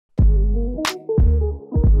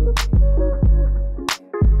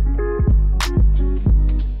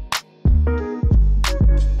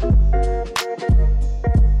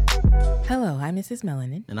This is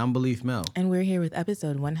Melanin. And I'm Belief Mel. And we're here with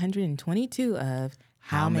episode 122 of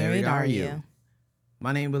How Married Are You?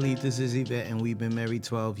 My name Belief, this is Yvette, and we've been married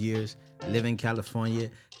 12 years, live in California,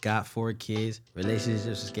 got 4 kids. Relationships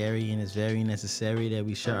are scary, and it's very necessary that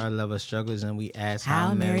we share our love, our struggles, and we ask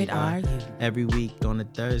How married are you? Every week on a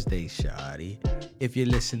Thursday, shawty. If you're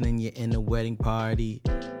listening, you're in a wedding party.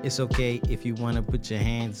 It's okay if you want to put your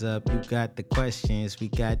hands up. You got the questions, we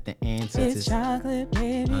got the answers. It's chocolate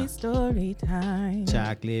baby story time.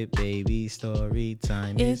 Chocolate baby story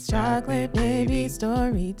time. It's chocolate baby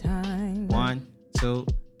story time. 1, 2,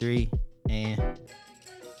 3, and...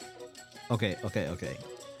 Okay.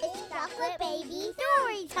 It's chocolate baby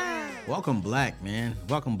story time. Welcome back, man.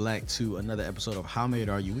 Welcome back to another episode of How Married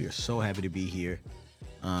Are You? We are so happy to be here.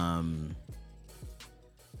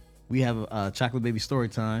 We have a chocolate baby story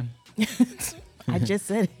time. I just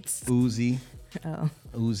said it. Uzi. Oh.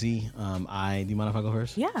 Uzi. Do you mind if I go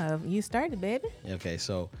first? Yeah, you started, baby. Okay,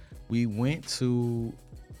 so we went to...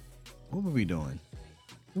 What were we doing?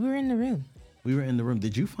 We were in the room. We were in the room.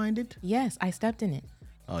 Did you find it? Yes, I stepped in it.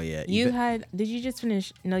 Oh, yeah. Did you just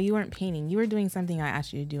finish? No, you weren't painting. You were doing something I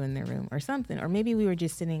asked you to do in the room or something. Or maybe we were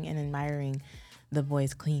just sitting and admiring the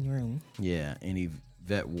boys' clean room. Yeah, and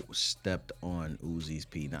Yvette stepped on Uzi's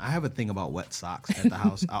pee. Now, I have a thing about wet socks at the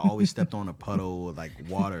house. I always stepped on a puddle or like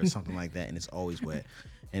water or something like that, and it's always wet.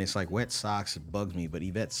 And it's like wet socks bugs me, but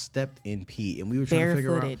Yvette stepped in pee, and we were trying to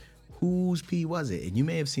figure out whose pee was it. And you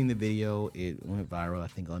may have seen the video. It went viral, I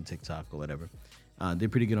think, on TikTok or whatever. They're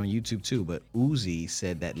pretty good on YouTube too, but Uzi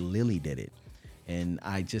said that Lily did it. And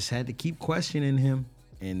I just had to keep questioning him,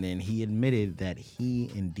 and then he admitted that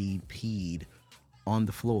he indeed peed on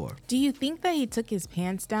the floor. Do you think that he took his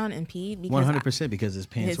pants down and peed? 100% because his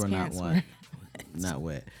pants were pants not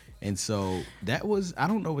wet. And so that was, I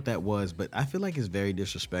don't know what that was, but I feel like it's very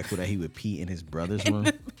disrespectful that he would pee in his brother's room.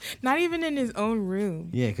 Not even in his own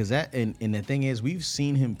room. Yeah, because that, and the thing is, we've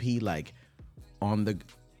seen him pee like on the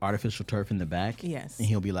artificial turf in the back. Yes. And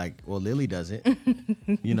he'll be like, well, Lily does it.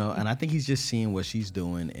 And I think he's just seeing what she's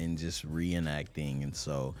doing and just reenacting. And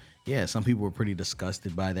so, yeah, some people were pretty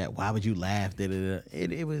disgusted by that. Why would you laugh?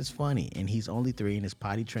 It was funny. And he's only 3 in his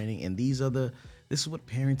potty training. And this is what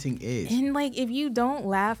parenting is. And like, if you don't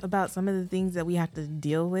laugh about some of the things that we have to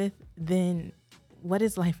deal with, then what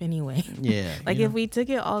is life anyway? Yeah. Like, if we took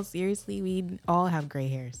it all seriously, we'd all have gray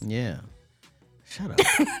hairs. Yeah. Shut up.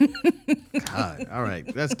 God. All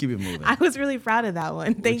right. Let's keep it moving. I was really proud of that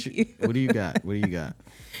one. Thank you. What do you got?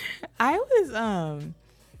 I was,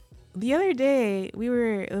 the other day,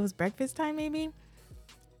 it was breakfast time maybe.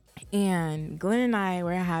 And Glenn and I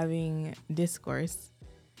were having discourse.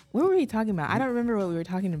 What were we talking about? I don't remember what we were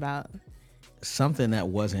talking about. Something that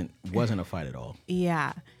wasn't a fight at all.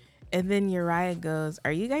 Yeah. And then Uriah goes,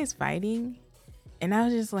 "Are you guys fighting?" And I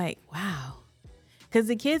was just like, wow. Because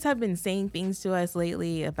the kids have been saying things to us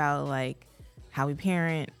lately about like how we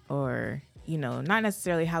parent, or, not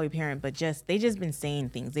necessarily how we parent, but they just been saying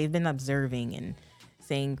things. They've been observing and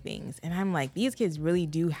saying things. And I'm like, these kids really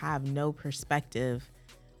do have no perspective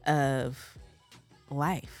of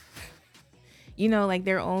life. Like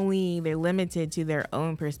they're limited to their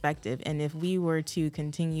own perspective. And if we were to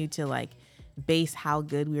continue to like base how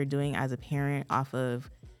good we are doing as a parent off of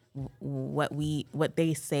what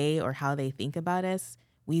they say or how they think about us,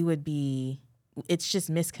 it's just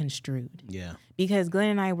misconstrued. Yeah. Because Glenn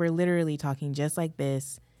and I were literally talking just like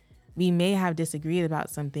this. We may have disagreed about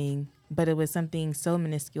something, but it was something so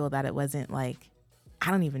minuscule that it wasn't like, I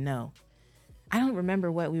don't even know. I don't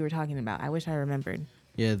remember what we were talking about. I wish I remembered.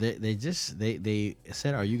 Yeah, they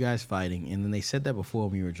said, "Are you guys fighting?" And then they said that before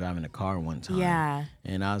when we were driving a car one time. Yeah.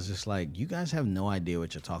 And I was just like, you guys have no idea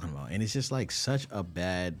what you're talking about. And it's just like such a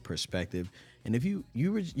bad perspective. And if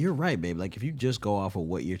you're right, babe. Like if you just go off of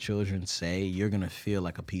what your children say, you're going to feel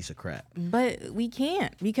like a piece of crap. But we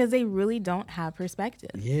can't, because they really don't have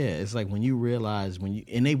perspective. Yeah, it's like when you realize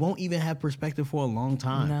and they won't even have perspective for a long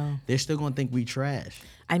time. No. They're still going to think we trash.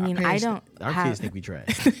 I mean, our kids think we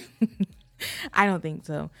trash. I don't think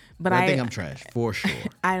so. But I think I'm trash, for sure.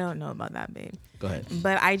 I don't know about that, babe. Go ahead.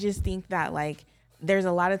 But I just think that, like, there's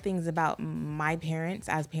a lot of things about my parents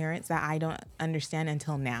as parents that I don't understand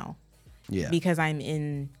until now. Yeah. Because I'm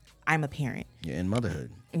a parent. Yeah, in motherhood.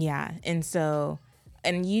 Yeah. And so,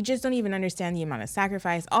 and you just don't even understand the amount of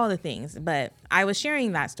sacrifice, all the things. But I was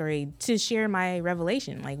sharing that story to share my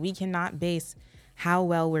revelation. Like, we cannot base how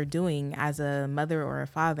well we're doing as a mother or a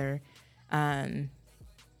father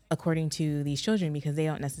according to these children, because they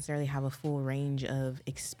don't necessarily have a full range of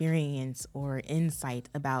experience or insight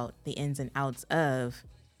about the ins and outs of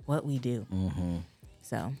what we do.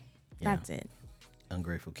 So that's it.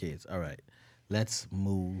 Ungrateful kids. All right. Let's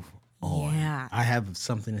move on. Yeah. I have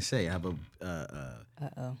something to say. I have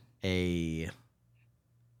a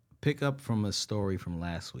pickup from a story from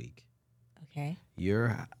last week. Okay.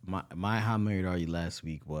 My How Married Are You last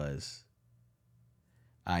week was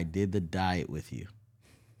I did the diet with you.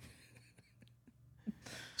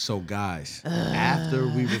 So guys, after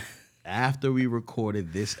we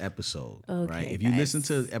recorded this episode, Okay, right? If you guys. listen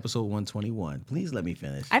to episode 121, please let me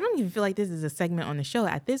finish. I don't even feel like this is a segment on the show.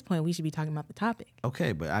 At this point, we should be talking about the topic.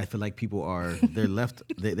 Okay, but I feel like people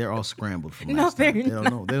they're all scrambled from No, last time. they're They don't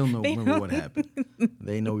know. They don't know. They Remember don't. what happened?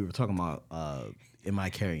 They know we were talking about am I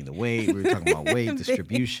carrying the weight? We were talking about weight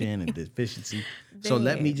distribution and deficiency. So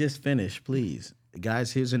let me just finish, please,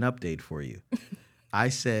 guys. Here's an update for you. I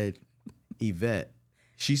said, Yvette.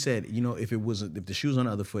 She said, if the shoe was on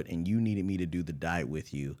the other foot and you needed me to do the diet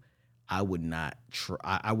with you, I would not try.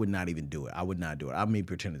 I would not even do it. I would not do it. I may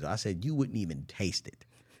pretend to do it. I said, you wouldn't even taste it.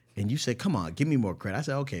 And you said, come on, give me more credit. I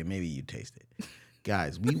said, okay, maybe you taste it.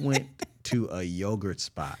 Guys, we went to a yogurt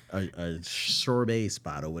spot, a sorbet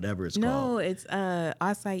spot or whatever it's called. No, it's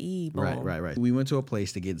acai bowl. Right. We went to a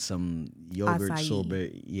place to get some yogurt Acai.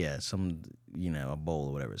 sorbet. Yeah, a bowl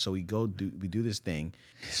or whatever. So we do this thing.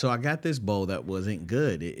 So I got this bowl that wasn't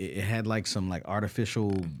good. It had like some like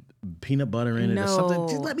artificial peanut butter in it or something.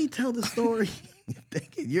 Just let me tell the story.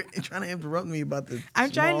 You're trying to interrupt me about this.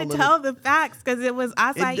 I'm trying to tell the facts because it was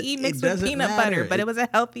acai mixed with peanut butter, but it was a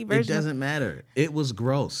healthy version. It doesn't matter. It was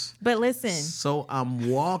gross. But listen. So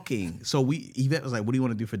I'm walking. So Yvette was like, what do you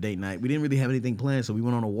want to do for date night? We didn't really have anything planned, so we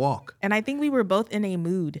went on a walk And I think we were both in a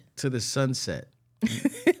mood. to the sunset.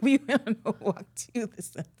 We went on a walk to the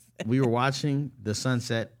sunset. We were watching the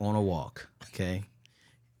sunset on a walk, okay?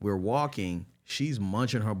 We're walking. She's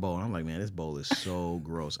munching her bowl. I'm like, man, this bowl is so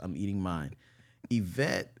gross. I'm eating mine.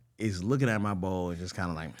 Yvette is looking at my bowl and just kind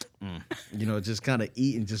of like, just kind of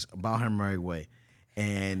eating just about her merry way.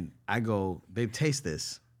 And I go, babe, taste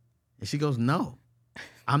this. And she goes, no,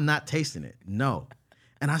 I'm not tasting it. No.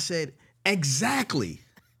 And I said, exactly.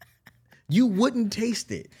 You wouldn't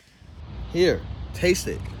taste it. Here, taste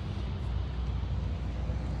it.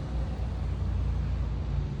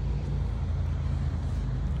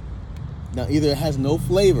 Now, either it has no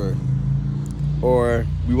flavor or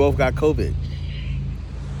we both got COVID.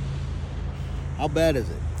 How bad is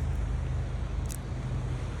it?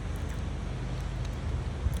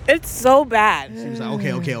 It's so bad. She was like,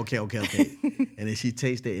 okay. And then she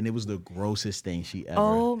tasted it, and it was the grossest thing she ever.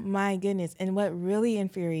 Oh my goodness. And what really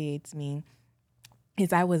infuriates me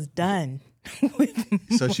is I was done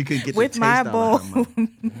So she could get with the taste my out of bowl. her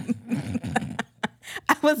mouth.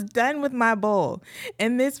 I was done with my bowl.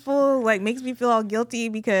 And this fool makes me feel all guilty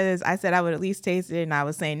because I said I would at least taste it. And I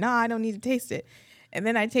was saying, no, I don't need to taste it. And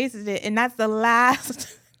then I tasted it. And that's the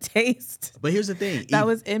last taste But here's the thing. that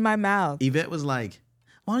was in my mouth. Yvette was like,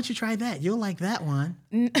 why don't you try that? You'll like that one.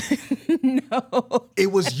 No.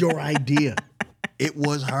 It was your idea. It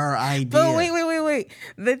was her idea. But wait.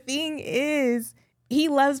 The thing is, he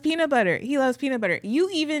loves peanut butter. You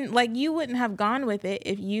even, you wouldn't have gone with it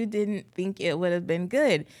if you didn't think it would have been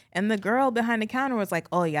good. And the girl behind the counter was like,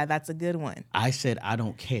 oh, yeah, that's a good one. I said, I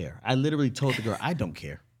don't care. I literally told the girl, I don't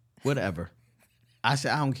care. Whatever. I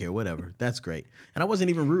said, I don't care. Whatever. That's great. And I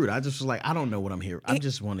wasn't even rude. I just was like, I don't know what I'm here. I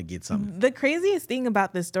just want to get something. The craziest thing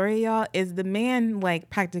about this story, y'all, is the man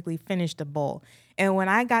practically finished a bowl. And when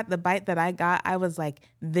I got the bite that I got, I was like,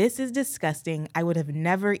 this is disgusting. I would have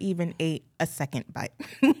never even ate a second bite.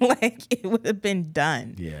 It would have been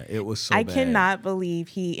done. Yeah, it was so I bad. cannot believe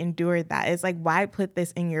he endured that. It's like, why put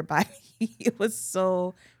this in your body? It was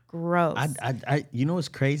so gross. I you know what's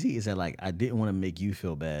crazy is that I didn't want to make you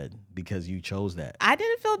feel bad because you chose that. I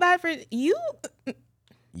didn't feel bad for you.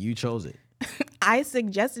 You chose it. I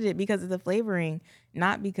suggested it because of the flavoring,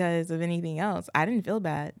 not because of anything else. I didn't feel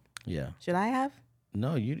bad. Yeah. Should I have?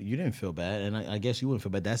 No, you didn't feel bad, and I guess you wouldn't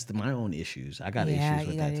feel bad. That's my own issues. I got issues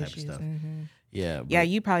with that type of stuff. Mm-hmm. Yeah. Yeah,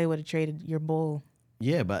 you probably would have traded your bowl.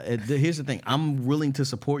 Yeah, but here's the thing. I'm willing to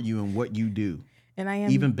support you in what you do. And I am.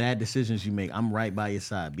 Even bad decisions you make, I'm right by your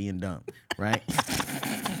side, being dumb, right?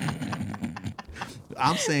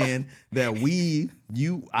 I'm saying that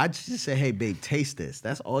I just said, hey, babe, taste this.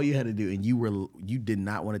 That's all you had to do. And you did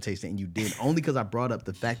not want to taste it. And you did only because I brought up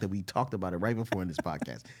the fact that we talked about it right before in this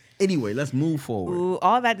podcast. Anyway, let's move forward. Ooh,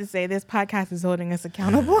 all that to say, this podcast is holding us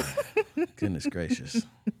accountable. Goodness gracious.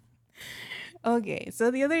 Okay,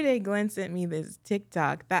 so the other day, Glenn sent me this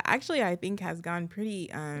TikTok that actually I think has gone pretty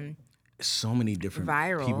So many different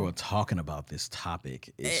viral. people are talking about this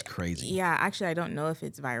topic. It's crazy. Yeah, actually, I don't know if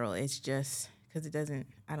it's viral. It's just because it doesn't.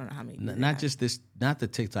 I don't know how many. Not just this. Not the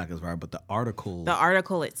TikTok is viral, but the article. The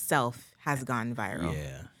article itself has gone viral.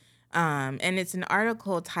 Yeah. And it's an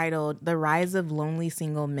article titled "The Rise of Lonely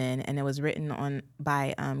Single Men," and it was written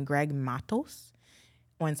by Greg Matos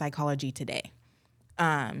on Psychology Today.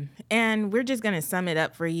 And we're just gonna sum it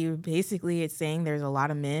up for you. Basically, it's saying there's a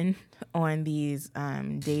lot of men on these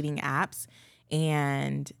dating apps,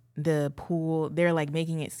 and the pool, they're like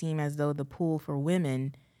making it seem as though the pool for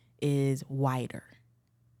women is wider,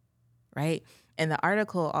 right? And the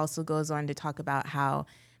article also goes on to talk about how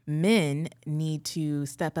men need to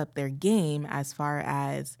step up their game as far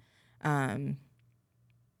as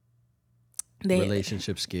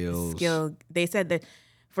relationship skills. They said that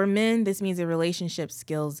for men, this means a relationship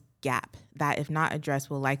skills gap that, if not addressed,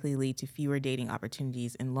 will likely lead to fewer dating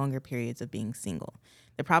opportunities and longer periods of being single.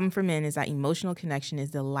 The problem for men is that emotional connection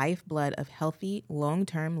is the lifeblood of healthy,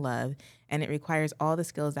 long-term love, and it requires all the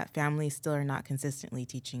skills that families still are not consistently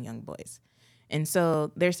teaching young boys. And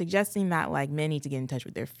so they're suggesting that like men need to get in touch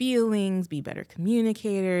with their feelings, be better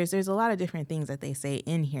communicators. There's a lot of different things that they say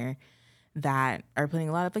in here that are putting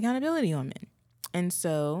a lot of accountability on men. And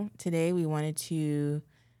so today we wanted to,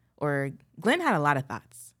 or Glenn had a lot of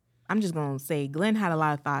thoughts. I'm just going to say Glenn had a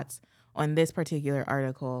lot of thoughts on this particular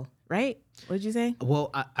article, right? What did you say?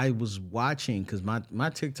 Well, I was watching because my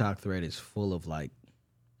TikTok thread is full of like,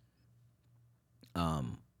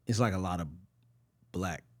 it's like a lot of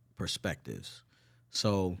black perspectives.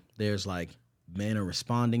 So there's like men are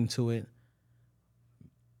responding to it,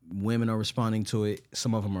 women are responding to it.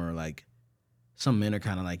 Some of them are like, some men are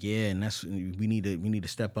kind of like, yeah, and that's we need to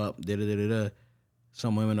step up. Da da da da.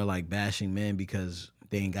 Some women are like bashing men because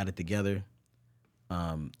they ain't got it together.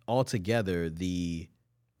 Altogether, the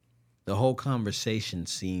whole conversation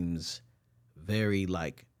seems very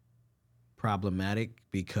like problematic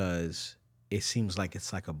because it seems like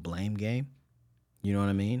it's like a blame game. You know what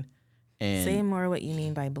I mean? And say more what you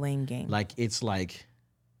mean by blame game. Like it's like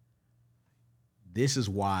this is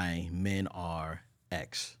why men are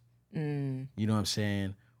X. You know what I'm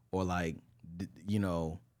saying? Or like, you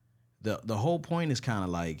know, the whole point is kind of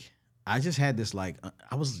like, I just had this like,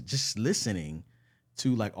 I was just listening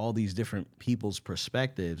to like all these different people's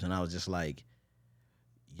perspectives, and I was just like,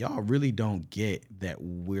 y'all really don't get that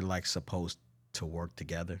we're like supposed to work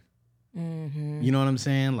together. Mm-hmm. You know what I'm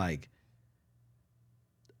saying? Like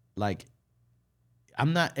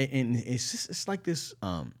I'm not, and it's just, it's like this,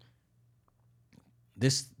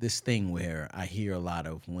 this thing where I hear a lot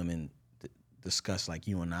of women discuss like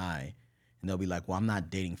you and I, and they'll be like, well, I'm not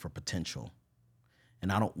dating for potential,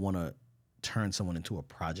 and I don't want to turn someone into a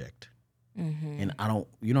project. Mm-hmm. And I don't,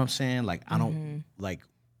 you know what I'm saying? Like, I don't, like,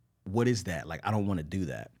 what is that? Like, I don't want to do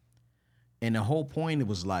that. And the whole point, it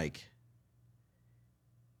was like,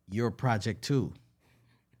 you're a project too.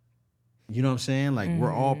 You know what I'm saying? Like,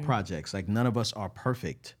 we're all projects. Like, none of us are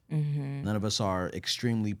perfect. Mm-hmm. None of us are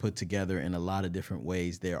extremely put together in a lot of different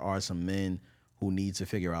ways. There are some men who need to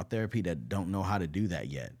figure out therapy that don't know how to do that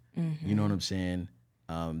yet. Mm-hmm. You know what I'm saying?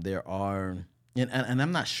 There are, and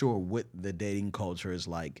I'm not sure what the dating culture is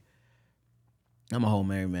like. I'm a whole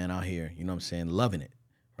married man out here, you know what I'm saying, loving it,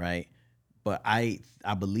 right? But I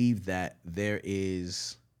believe that there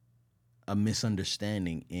is a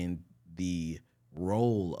misunderstanding in the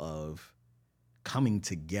role of coming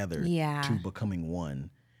together to becoming one.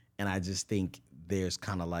 And I just think there's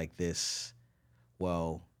kind of like this,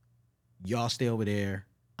 well, y'all stay over there,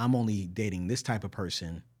 I'm only dating this type of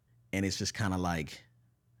person. And it's just kind of like,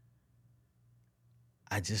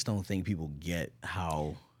 I just don't think people get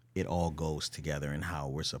how it all goes together and how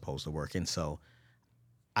we're supposed to work. And so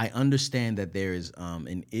I understand that there is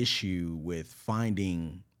an issue with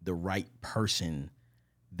finding the right person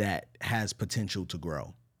that has potential to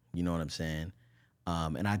grow. You know what I'm saying?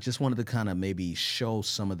 And I just wanted to kind of maybe show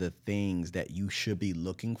some of the things that you should be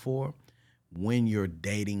looking for when you're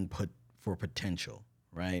dating for potential,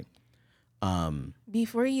 right?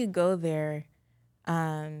 Before you go there,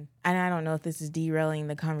 and I don't know if this is derailing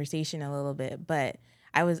the conversation a little bit, but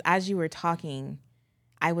as you were talking,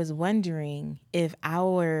 I was wondering if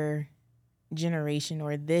our generation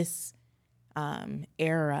or this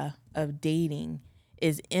era of dating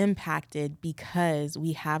is impacted because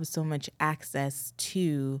we have so much access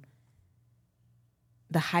to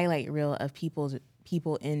the highlight reel of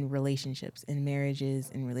people in relationships, in marriages,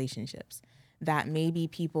 in relationships, that maybe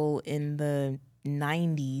people in the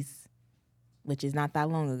 90s, which is not that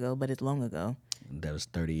long ago, but it's long ago. That was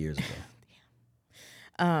 30 years ago.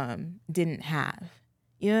 Didn't have.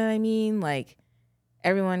 You know what I mean? Like,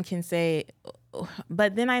 everyone can say,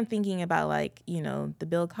 but then I'm thinking about, like, you know, the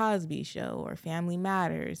Bill Cosby Show or Family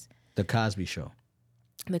Matters. The Cosby Show.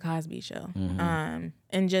 The Cosby Show. Mm-hmm.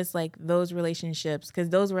 And just like those relationships, because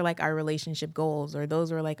those were like our relationship goals, or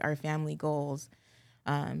those were like our family goals.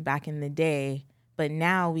 back in the day. But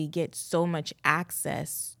now we get so much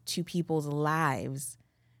access to people's lives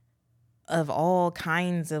of all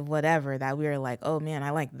kinds of whatever that we're like, oh man,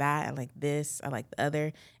 I like that. I like this. I like the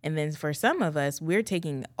other. And then for some of us, we're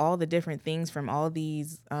taking all the different things from all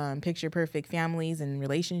these picture perfect families and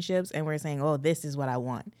relationships, and we're saying, oh, this is what I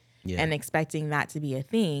want. Yeah. And expecting that to be a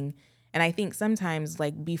thing. And I think sometimes,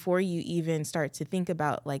 like, before you even start to think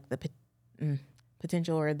about like the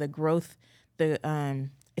potential or the growth,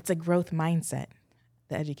 it's a growth mindset.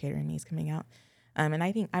 The educator in me is coming out. And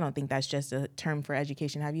I don't think that's just a term for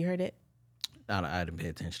education. Have you heard it? I didn't pay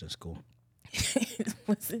attention to school. It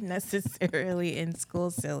wasn't necessarily in school,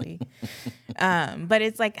 silly. But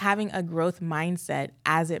it's like having a growth mindset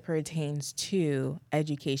as it pertains to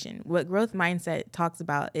education. What growth mindset talks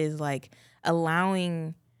about is like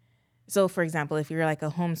allowing. So, for example, if you're like a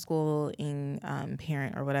homeschooling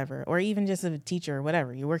parent or whatever, or even just a teacher or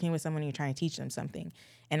whatever, you're working with someone, you're trying to teach them something.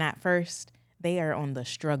 And at first, they are on the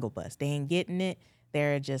struggle bus. They ain't getting it.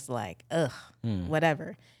 They're just like, ugh,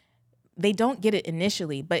 whatever. They don't get it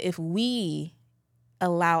initially, but if we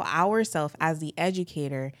allow ourselves as the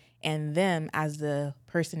educator and them as the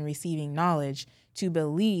person receiving knowledge to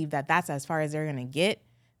believe that that's as far as they're going to get,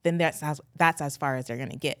 then that's as far as they're going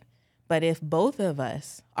to get. But if both of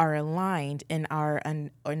us are aligned in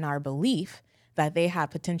our belief that they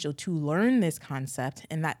have potential to learn this concept,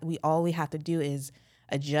 and that all we have to do is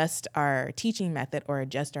adjust our teaching method or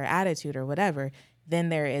adjust our attitude or whatever, then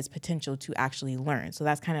there is potential to actually learn. So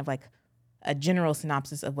that's kind of like a general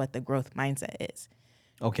synopsis of what the growth mindset is.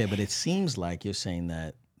 Okay, but it seems like you're saying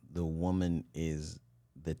that the woman is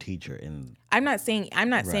the teacher in. I'm not saying I'm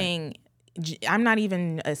not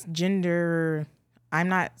even a gender. I'm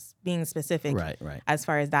not being specific Right. as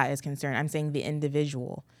far as that is concerned. I'm saying the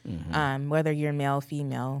individual, whether you're male,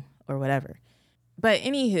 female, or whatever. But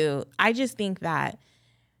anywho, I just think that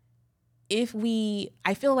I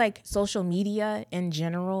feel like social media in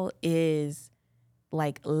general is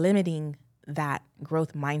like limiting that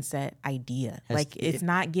growth mindset idea. It's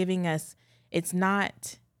not giving us, it's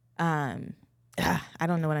not, I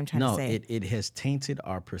don't know what I'm trying to say. It has tainted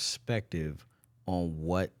our perspective on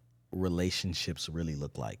what relationships really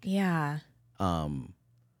look like. Yeah.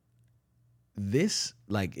 This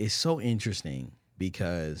is so interesting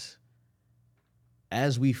because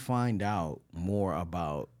as we find out more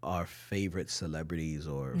about our favorite celebrities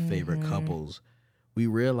or favorite couples, we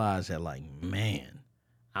realize that man,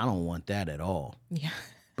 I don't want that at all. Yeah.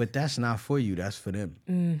 But that's not for you. That's for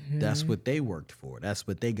them. That's what they worked for. That's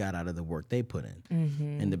what they got out of the work they put in.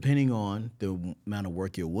 And depending on the amount of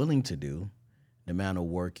work you're willing to do, the amount of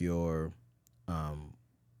work you're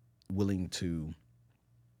willing to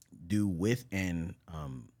do with and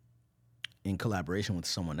in collaboration with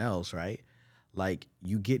someone else, right? Like,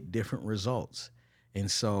 you get different results. And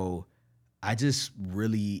so I just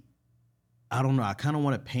really, I don't know, I kind of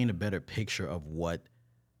want to paint a better picture of what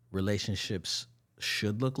relationships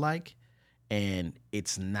should look like. And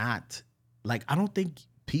it's not, I don't think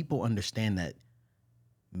people understand that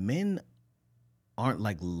men aren't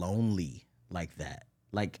lonely like that.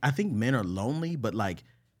 I think men are lonely, but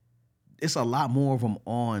it's a lot more of them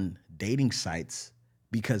on dating sites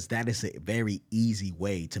because that is a very easy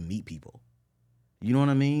way to meet people. You know what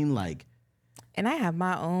I mean? And I have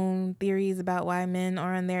my own theories about why men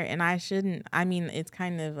are on there, and I shouldn't. I mean, it's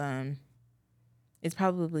kind of, it's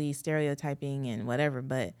probably stereotyping and whatever,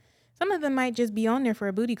 but some of them might just be on there for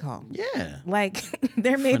a booty call. Yeah.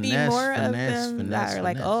 There may be more of them finesse, that are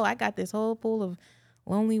like, oh, I got this whole pool of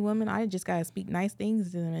lonely women. I just got to speak nice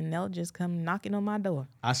things to them, and they'll just come knocking on my door.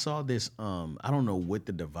 I saw this, I don't know what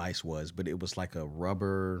the device was, but it was like a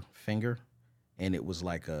rubber finger, and it was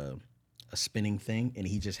like a spinning thing, and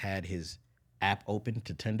he just had his app open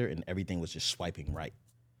to Tinder, and everything was just swiping right.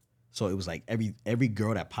 So it was like every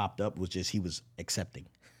girl that popped up was just, he was accepting.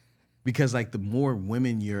 Because the more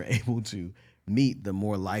women you're able to meet, the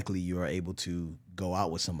more likely you are able to go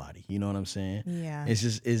out with somebody. You know what I'm saying? Yeah.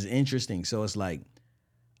 It's interesting. So it's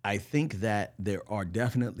I think that there are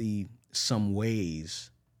definitely some ways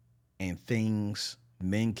and things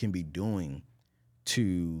men can be doing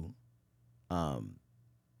to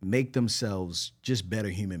make themselves just better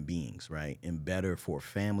human beings, right? And better for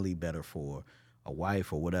family, better for a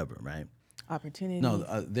wife or whatever, right? Opportunities.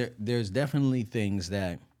 No, there's definitely things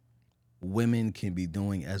that women can be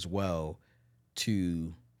doing as well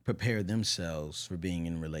to prepare themselves for being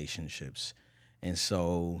in relationships. And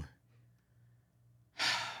so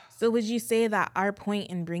would you say that our point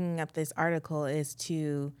in bringing up this article is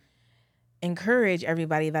to encourage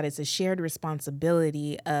everybody that it's a shared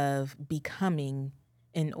responsibility of becoming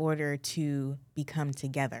in order to become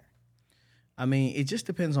together? I mean, it just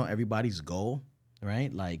depends on everybody's goal,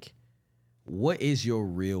 right? Like, what is your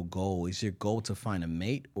real goal? Is your goal to find a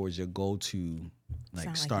mate, or is your goal to like Sound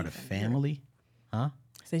like start you a from family? Huh?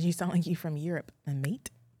 Says you sound like you from Europe, a mate.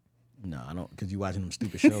 No, I don't, because you watching them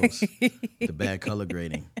stupid shows, the bad color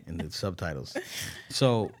grading and the subtitles.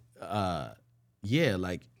 So, yeah,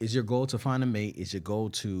 like, is your goal to find a mate? Is your goal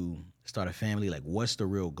to start a family? Like, what's the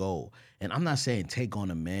real goal? And I'm not saying take on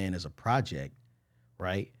a man as a project,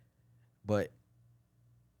 right? But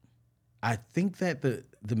I think that the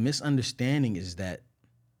misunderstanding is that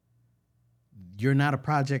you're not a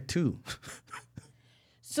project too.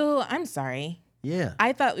 So I'm sorry. Yeah.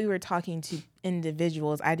 I thought we were talking to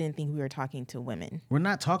individuals. I didn't think we were talking to women. We're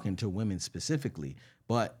not talking to women specifically,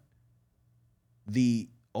 but the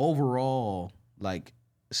overall like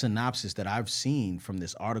synopsis that I've seen from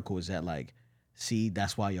this article is that like, see,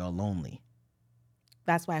 that's why y'all lonely.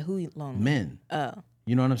 That's why who lonely? Men. Oh.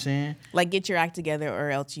 You know what I'm saying? Like, get your act together or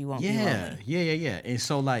else you won't be lonely. Yeah. And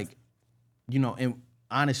so like, you know, and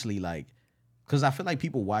honestly, like, because I feel like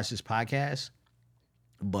people watch this podcast,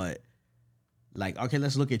 but like, okay,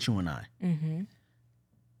 let's look at you and I. Mm-hmm.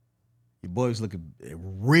 Your boys looking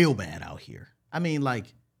real bad out here. I mean,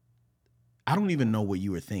 like, I don't even know what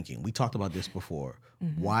you were thinking. We talked about this before.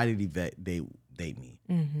 Mm-hmm. Why did he date me?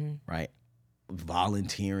 Mm-hmm. Right?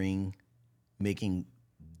 Volunteering,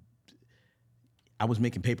 I was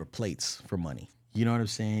making paper plates for money. You know what I'm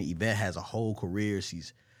saying? Yvette has a whole career.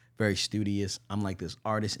 She's very studious. I'm like this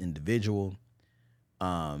artist individual.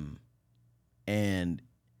 And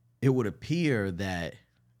it would appear that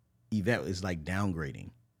Yvette is like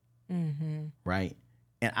downgrading. Mm-hmm. Right?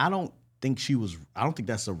 And I don't think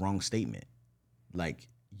that's a wrong statement. Like,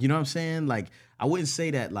 you know what I'm saying? Like, I wouldn't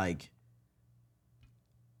say that like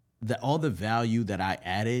that all the value that I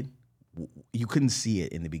added, you couldn't see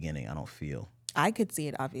it in the beginning, I don't feel. I could see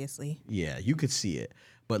it, obviously. Yeah, you could see it.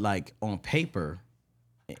 But like on paper,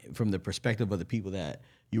 from the perspective of the people that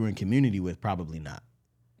you were in community with, probably not.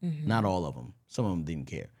 Mm-hmm. Not all of them. Some of them didn't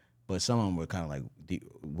care. But some of them were kind of like,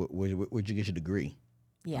 where'd you get your degree?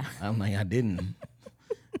 Yeah. I'm like, I didn't.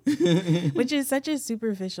 Which is such a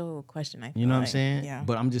superficial question, I feel. You know what like. I'm saying? Yeah.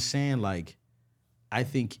 But I'm just saying, like, I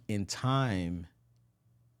think in time,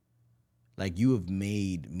 like, you have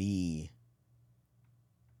made me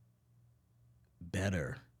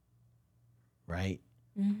better, right?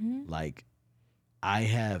 Mm-hmm. Like, I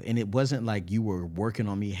have, and it wasn't like you were working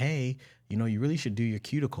on me, hey, you know, you really should do your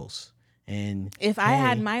cuticles. And if I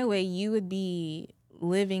had my way, you would be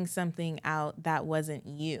living something out that wasn't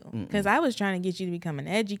you. Because I was trying to get you to become an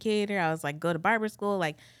educator. I was like, go to barber school,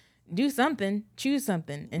 like, do something, choose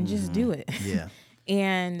something, and just do it. Yeah.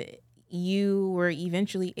 And you were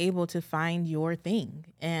eventually able to find your thing.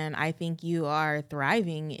 And I think you are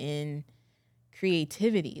thriving in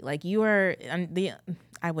creativity. Like, you are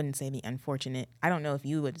I wouldn't say the unfortunate. I don't know if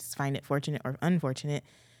you would find it fortunate or unfortunate,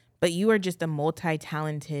 but you are just a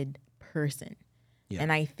multi-talented person. Yeah.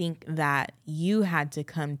 And I think that you had to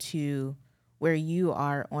come to where you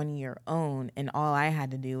are on your own, and all I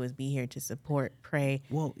had to do was be here to support, pray.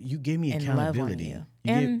 Well, you gave me and accountability. Love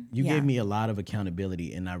on You gave me a lot of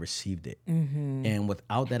accountability, and I received it. Mm-hmm. And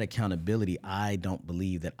without that accountability, I don't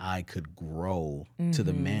believe that I could grow to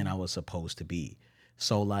the man I was supposed to be.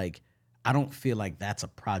 So, like, I don't feel like that's a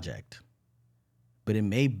project, but it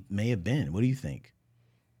may have been. What do you think?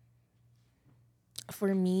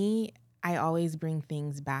 For me, I always bring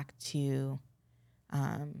things back to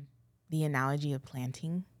the analogy of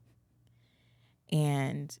planting.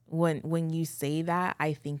 And when you say that,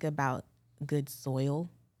 I think about good soil.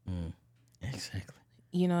 Exactly.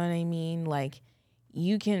 You know what I mean? Like,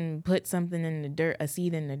 you can put something in the dirt, a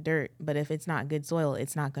seed in the dirt, but if it's not good soil,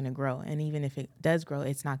 it's not going to grow. And even if it does grow,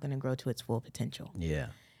 it's not going to grow to its full potential. Yeah.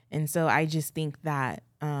 And so I just think that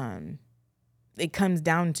it comes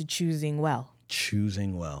down to choosing well.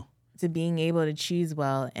 Choosing well. To being able to choose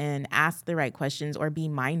well and ask the right questions, or be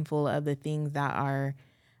mindful of the things that are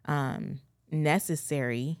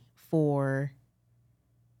necessary for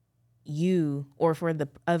you or for the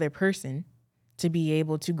other person to be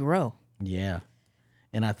able to grow. Yeah.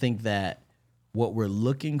 And I think that what we're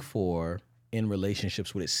looking for in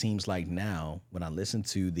relationships, what it seems like now, when I listen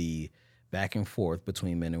to the back and forth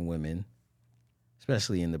between men and women,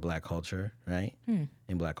 especially in the Black culture, right?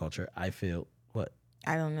 In Black culture, I feel what?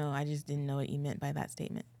 I don't know. I just didn't know what you meant by that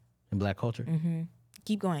statement. In Black culture? Mm-hmm.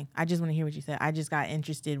 Keep going. I just want to hear what you said. I just got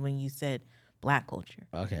interested when you said Black culture.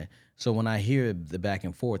 Okay. So when I hear the back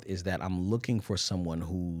and forth, is that I'm looking for someone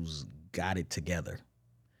who's got it together,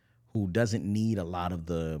 who doesn't need a lot of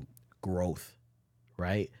the growth,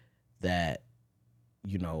 right? That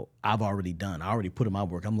I've already done. I already put in my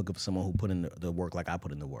work. I'm looking for someone who put in the work like I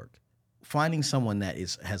put in the work. Finding someone that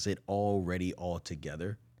has it already all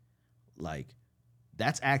together, like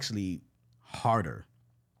that's actually harder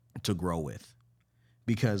to grow with,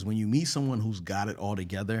 because when you meet someone who's got it all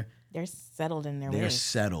together, they're settled in their they're ways.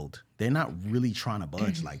 settled. They're not really trying to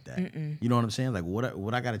budge like that. You know what I'm saying? Like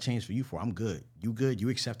what I got to change for you for? I'm good. You good? You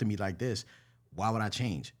accepted me like this. Why would I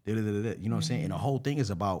change? You know what I'm saying? And the whole thing is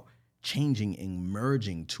about changing and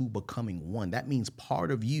merging to becoming one. That means part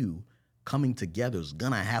of you coming together is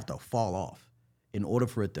gonna have to fall off in order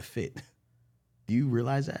for it to fit. Do you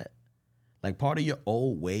realize that? Like part of your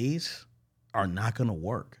old ways are not gonna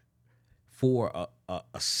work for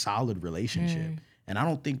a solid relationship. And I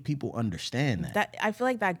don't think people understand that. I feel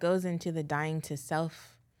like that goes into the dying to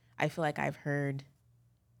self. I feel like I've heard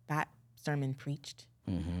that sermon preached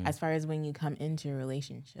as far as when you come into a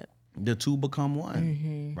relationship. The two become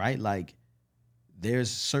one, right? Like there's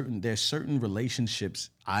certain relationships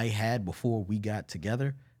I had before we got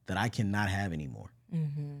together that I cannot have anymore.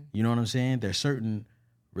 You know what I'm saying? There's certain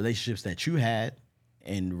relationships that you had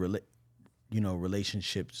and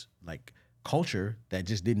relationships like culture that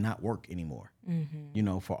just did not work anymore,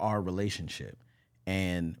 for our relationship.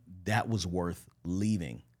 And that was worth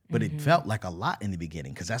leaving. But it felt like a lot in the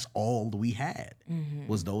beginning because that's all we had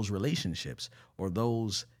was those relationships or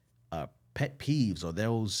those pet peeves or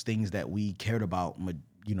those things that we cared about,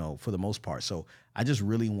 for the most part. So I just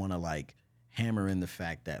really want to like hammer in the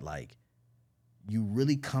fact that like you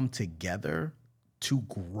really come together to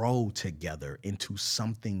grow together into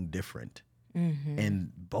something different.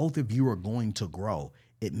 And both of you are going to grow.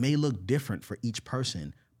 It may look different for each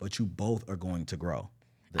person, but you both are going to grow.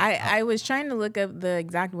 I was trying to look up the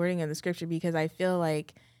exact wording of the scripture because I feel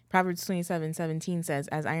like Proverbs 27:17 says,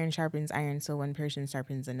 as iron sharpens iron, so one person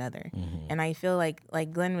sharpens another. And I feel like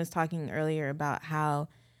Glenn was talking earlier about how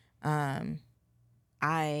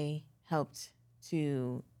I helped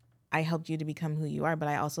you to become who you are, but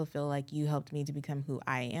I also feel like you helped me to become who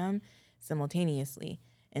I am simultaneously.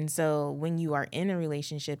 And so when you are in a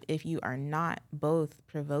relationship, if you are not both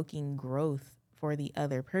provoking growth for the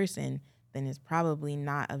other person, then it's probably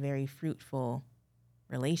not a very fruitful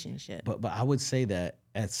relationship. But I would say that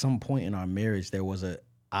at some point in our marriage, there was a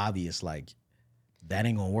obvious like that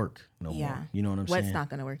ain't gonna work no more. You know what I'm saying? What's not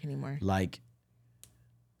gonna work anymore? Like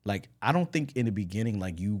I don't think in the beginning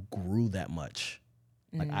like you grew that much.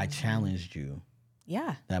 Like I challenged you.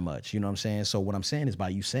 Yeah. That much. You know what I'm saying? So what I'm saying is by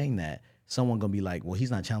you saying that, someone gonna be like, well,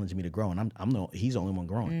 he's not challenging me to grow, and he's the only one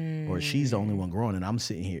growing, or she's the only one growing, and I'm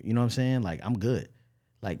sitting here. You know what I'm saying? Like I'm good.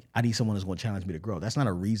 Like I need someone that's gonna challenge me to grow. That's not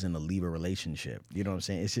a reason to leave a relationship. You know what I'm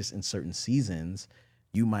saying? It's just in certain seasons,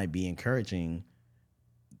 you might be encouraging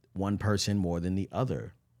one person more than the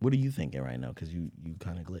other. What are you thinking right now? Because you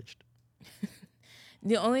kind of glitched.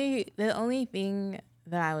 The only thing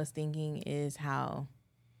that I was thinking is how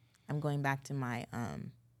I'm going back to my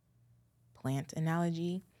plant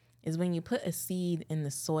analogy. Is when you put a seed in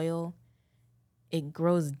the soil, it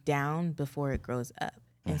grows down before it grows up.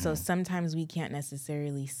 And so sometimes we can't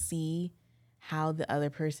necessarily see how the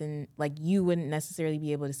other person, like you wouldn't necessarily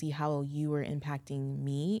be able to see how you were impacting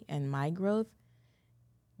me and my growth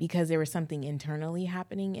because there was something internally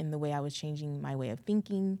happening in the way I was changing my way of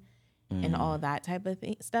thinking and all that type of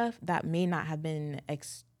stuff that may not have been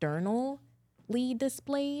externally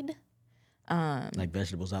displayed. Like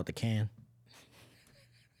vegetables out the can.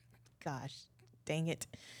 Gosh, dang it.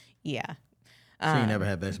 Yeah. She ain't never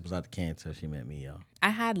had vegetables out the can until she met me, y'all. I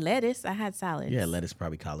had lettuce. I had salads. Yeah, lettuce,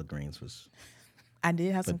 probably collard greens was. I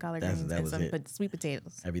did have some collard greens that and was some it. sweet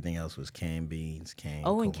potatoes. Everything else was canned beans, canned.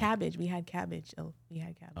 Oh, and coconut. cabbage. We had cabbage. Oh.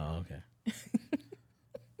 Okay.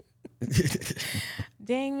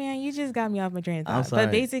 Dang, man, you just got me off my train of thought. I'm sorry.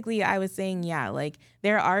 But basically, I was saying, yeah, like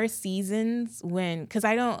there are seasons when, because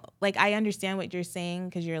I understand what you're saying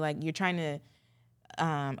because you're trying to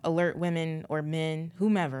alert women or men,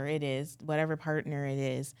 whomever it is, whatever partner it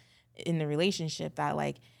is in the relationship that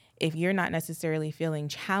like, if you're not necessarily feeling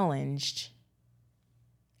challenged,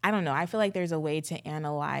 I don't know. I feel like there's a way to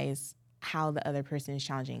analyze how the other person is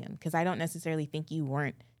challenging them because I don't necessarily think you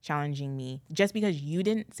weren't challenging me. Just because you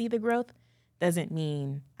didn't see the growth doesn't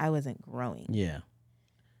mean I wasn't growing. Yeah.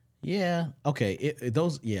 Yeah. Okay. I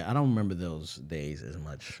don't remember those days as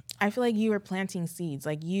much. I feel like you were planting seeds.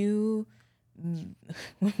 Like when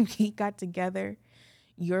we got together,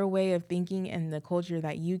 your way of thinking and the culture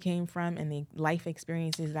that you came from and the life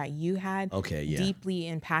experiences that you had deeply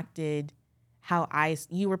impacted how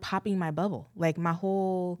you were popping my bubble. Like my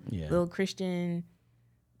whole little Christian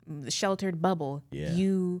sheltered bubble. Yeah.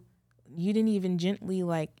 You didn't even gently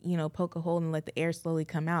poke a hole and let the air slowly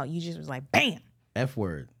come out. You just was like, bam, F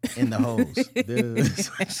word in the hose.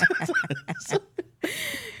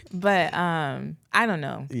 But I don't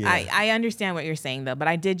know. Yeah. I understand what you're saying though, but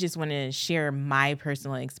I did just want to share my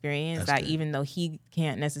personal experience That's that good. even though he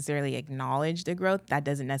can't necessarily acknowledge the growth, that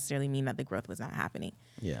doesn't necessarily mean that the growth was not happening.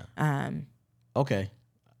 Yeah. Um, Okay.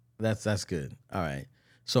 That's good. All right.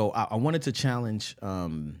 So I wanted to challenge. I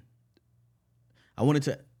wanted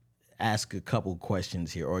to ask a couple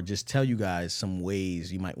questions here, or just tell you guys some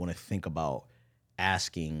ways you might want to think about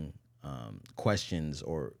asking questions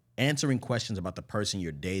or answering questions about the person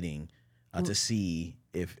you're dating to see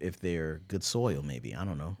if they're good soil. Maybe, I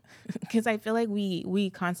don't know. because I feel like we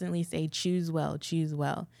constantly say choose well,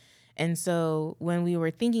 and so when we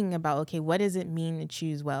were thinking about okay, what does it mean to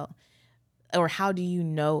choose well, or how do you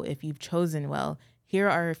know if you've chosen well? Here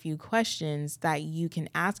are a few questions that you can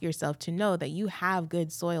ask yourself to know that you have good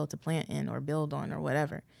soil to plant in or build on or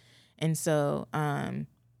whatever. And so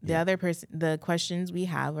the questions we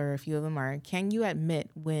have, or a few of them are, can you admit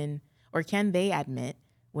when, or can they admit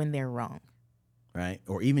when they're wrong? Right?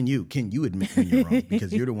 Or even you, can you admit when you're wrong?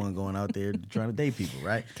 Because you're the one going out there trying to date people,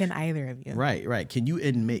 right? Can either of you? Right. Can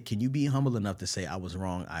you be humble enough to say, I was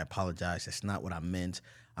wrong, I apologize, that's not what I meant,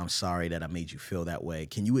 I'm sorry that I made you feel that way?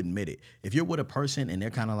 Can you admit it? If you're with a person and they're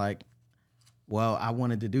kind of like, well, I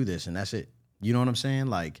wanted to do this and that's it. You know what I'm saying?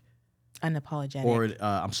 Like, Unapologetic. or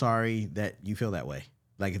I'm sorry that you feel that way.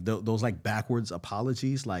 Like if those like backwards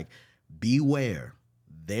apologies, like beware.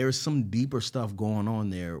 There's some deeper stuff going on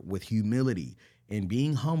there with humility. And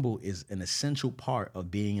being humble is an essential part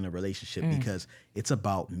of being in a relationship because it's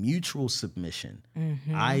about mutual submission.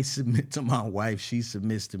 I submit to my wife, she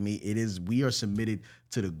submits to me. We are submitted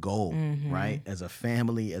to the goal, right? As a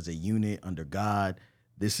family, as a unit under God.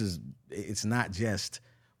 It's not just,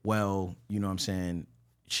 well, you know what I'm saying,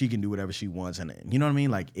 she can do whatever she wants. And you know what I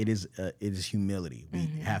mean? Like it is humility. We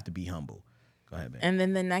have to be humble. Go ahead, man. And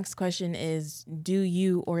then the next question is, do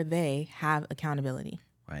you or they have accountability?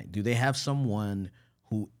 Right? Do they have someone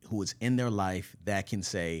who is in their life that can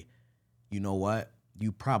say, you know what,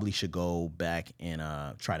 you probably should go back and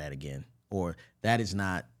try that again, or that is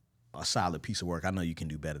not a solid piece of work. I know you can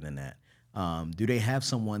do better than that. Do they have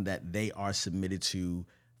someone that they are submitted to,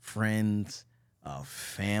 friends,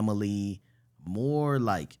 family, more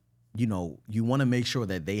like, you know, you want to make sure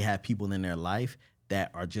that they have people in their life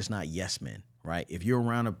that are just not yes men, right? If you're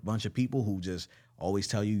around a bunch of people who just always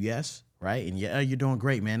tell you yes, right? And yeah, you're doing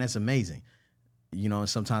great, man. That's amazing. You know, and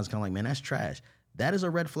sometimes kind of like, man, that's trash. That is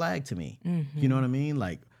a red flag to me. You know what I mean?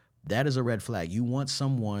 Like, that is a red flag. You want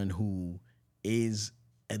someone who is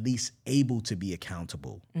at least able to be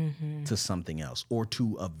accountable to something else or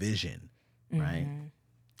to a vision, right?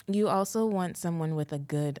 You also want someone with a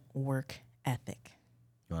good work ethic.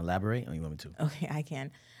 You want to elaborate or you want me to? Okay, I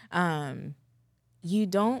can. You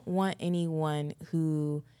don't want anyone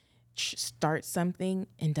who starts something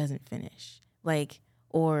and doesn't finish, like,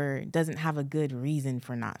 or doesn't have a good reason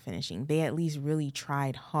for not finishing. They at least really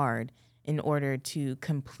tried hard in order to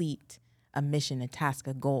complete a mission, a task,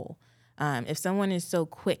 a goal. If someone is so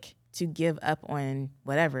quick to give up on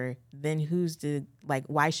whatever, then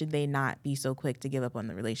why should they not be so quick to give up on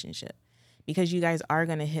the relationship? Because you guys are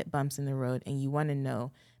going to hit bumps in the road, and you want to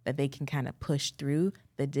know that they can kind of push through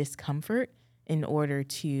the discomfort in order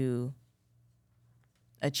to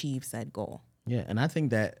achieve said goal. Yeah, and I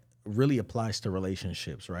think that really applies to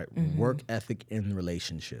relationships, right? Work ethic in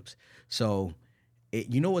relationships. So,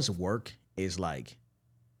 you know what's work is like,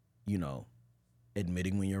 you know,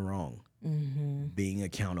 admitting when you're wrong, being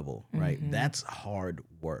accountable, right? That's hard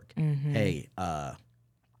work. Hey,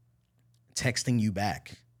 texting you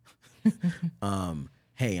back.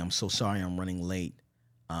 Hey, I'm so sorry I'm running late.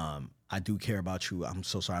 I do care about you. I'm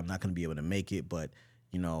so sorry I'm not going to be able to make it, but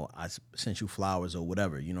you know, I sent you flowers or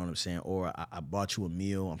whatever, you know what I'm saying? Or I bought you a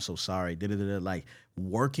meal. I'm so sorry. Like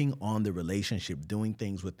working on the relationship, doing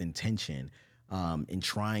things with intention, and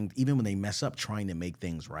trying, even when they mess up, trying to make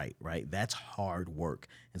things right? That's hard work.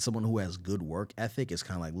 And someone who has good work ethic is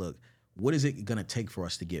kind of like, look, what is it going to take for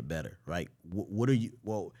us to get better, right? What are you,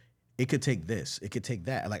 well, it could take this, it could take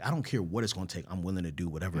that. Like, I don't care what it's going to take. I'm willing to do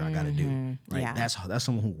whatever I got to do, right? Yeah. That's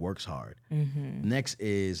someone who works hard. Next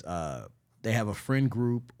is, they have a friend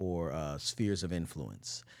group or spheres of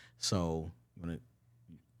influence. So you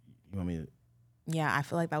want me to? Yeah, I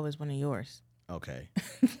feel like that was one of yours. Okay.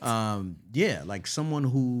 Yeah, like someone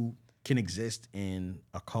who can exist in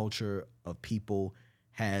a culture of people,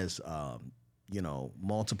 has you know,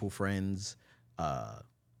 multiple friends,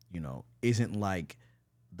 you know, isn't like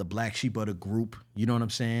the black sheep of the group. You know what I'm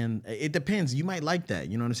saying? It depends. You might like that.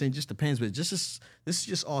 You know what I'm saying? It just depends. But this is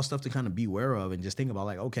just all stuff to kind of be aware of and just think about,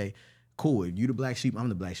 like, okay, cool. If you the black sheep, I'm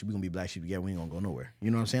the black sheep. We gonna be black sheep together. We ain't gonna go nowhere.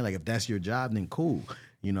 You know what I'm saying? Like if that's your job, then cool.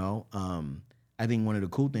 You know, I think one of the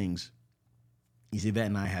cool things is Yvette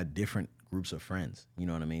and I had different groups of friends. You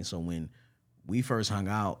know what I mean? So when we first hung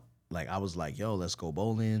out, like I was like, yo, let's go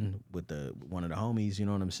bowling with one of the homies. You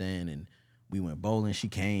know what I'm saying? And we went bowling. She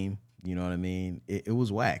came. You know what I mean? It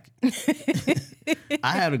was whack.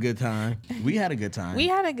 I had a good time. We had a good time. We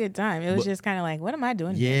had a good time. It was just kind of like, what am I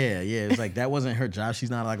doing here? Yeah. It was like that wasn't her job. She's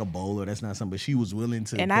not like a bowler. That's not something. But she was willing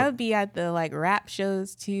to. And I would be at the like rap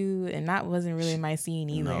shows too, and that wasn't really my scene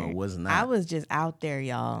either. No, it was not. I was just out there,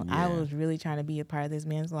 y'all. Yeah. I was really trying to be a part of this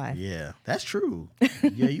man's life. Yeah, that's true.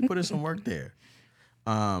 Yeah, you put in some work there.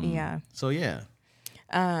 Yeah. So yeah.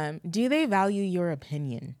 Do they value your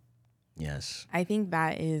opinion? Yes. I think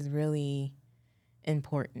that is really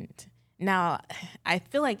important. Now, I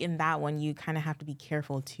feel like in that one, you kind of have to be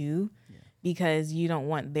careful too, because you don't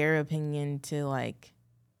want their opinion to like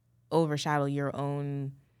overshadow your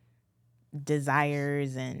own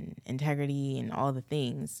desires and integrity and all the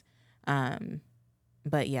things.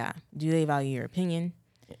 But yeah, do they value your opinion?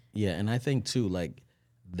 Yeah, and I think too, like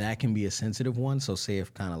that can be a sensitive one. So say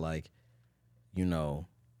if kind of like, you know,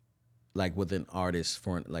 like with an artist,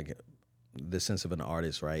 for like the sense of an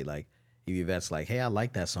artist, right? Like if Yvette's like, hey, I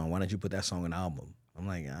like that song. Why don't you put that song in the album? I'm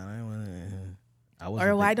like, I wasn't.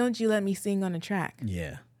 Or why don't you let me sing on a track?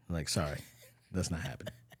 Yeah, like sorry, that's not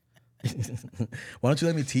happening. Why don't you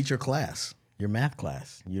let me teach your class, your math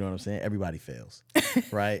class? You know what I'm saying? Everybody fails,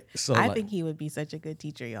 right? So I like, think he would be such a good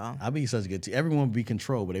teacher, y'all. I'd be such a good teacher. Everyone would be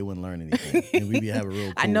controlled, but they wouldn't learn anything, and we'd have a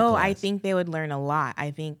real. Cool I know. class. I think they would learn a lot.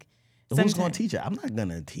 I think. Who's going to teach it? I'm not going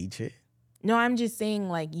to teach it. No, I'm just saying,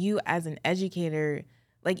 like, you as an educator,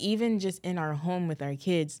 like, even just in our home with our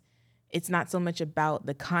kids, it's not so much about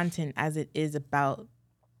the content as it is about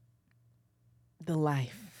the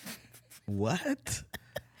life. What?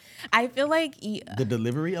 I feel like... the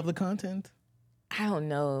delivery of the content? I don't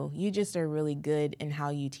know. You just are really good in how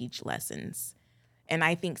you teach lessons. And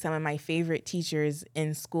I think some of my favorite teachers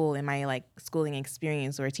in school, in my, like, schooling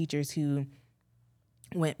experience, were teachers who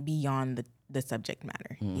went beyond the subject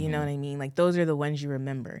matter. Mm-hmm. You know what I mean? Like those are the ones you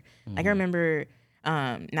remember. Mm-hmm. Like I remember,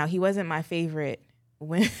 now he wasn't my favorite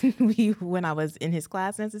when I was in his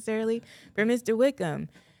class necessarily, but Mr. Wickham,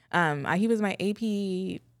 he was my AP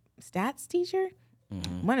stats teacher,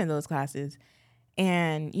 one of those classes.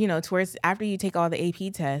 And, you know, towards after you take all the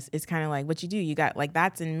AP tests, it's kind of like what you do. You got like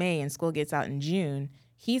that's in May and school gets out in June.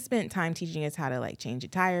 He spent time teaching us how to like change a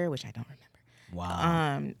tire, which I don't remember.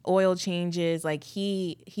 Wow. Oil changes. Like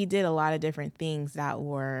he did a lot of different things that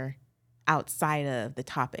were outside of the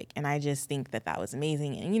topic. And I just think that was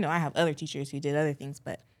amazing. And, you know, I have other teachers who did other things,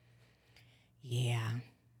 but yeah.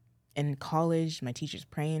 In college, my teacher's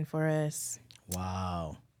praying for us.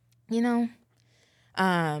 Wow. You know?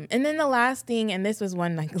 And then the last thing, and this was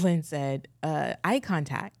one like Glenn said, eye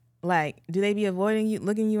contact. Like, do they be avoiding you,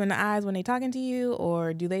 looking you in the eyes when they talking to you,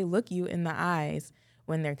 or do they look you in the eyes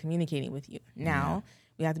when they're communicating with you? Now,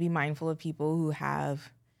 we have to be mindful of people who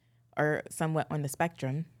are somewhat on the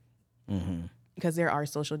spectrum, because there are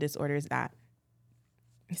social disorders that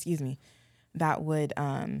would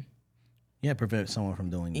prevent someone from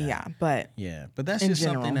doing that. But that's just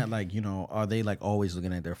general, something that, like, you know, are they like always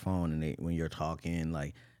looking at their phone and when you're talking,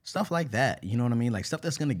 like stuff like that, you know what I mean? Like stuff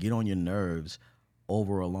that's gonna get on your nerves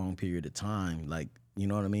over a long period of time, like, you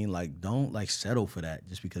know what I mean? Like, don't like settle for that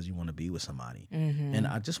just because you want to be with somebody. And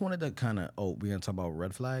I just wanted to kind of, we're gonna talk about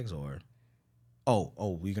red flags, or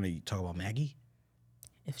we're gonna talk about Maggie,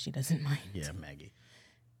 if she doesn't mind. Yeah, Maggie.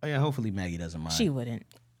 Oh yeah, hopefully Maggie doesn't mind. She wouldn't.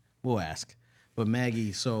 We'll ask. But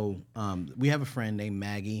Maggie, so we have a friend named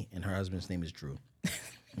Maggie, and her husband's name is Drew.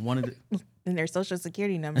 And their social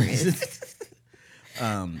security number is.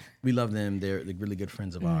 We love them. They're really good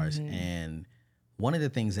friends of ours. And one of the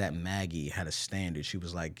things that Maggie had a standard, she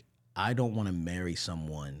was like, I don't want to marry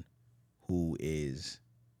someone who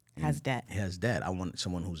has debt. I want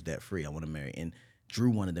someone who's debt free. I want to marry. And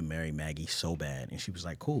Drew wanted to marry Maggie so bad. And she was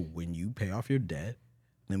like, cool, when you pay off your debt,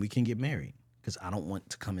 then we can get married. Because I don't want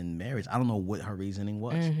to come in marriage. I don't know what her reasoning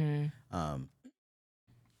was.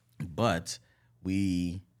 But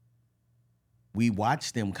we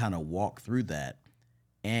watched them kind of walk through that.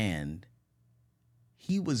 And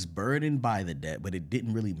he was burdened by the debt, but it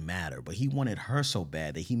didn't really matter. But he wanted her so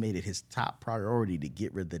bad that he made it his top priority to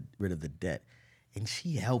get rid of the debt. And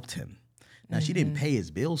she helped him. Now, she didn't pay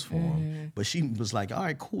his bills for him, but she was like, all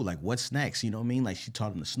right, cool. Like, what's next? You know what I mean? Like, she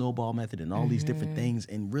taught him the snowball method and all these different things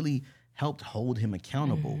and really helped hold him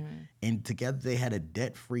accountable. And together they had a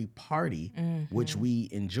debt-free party, which we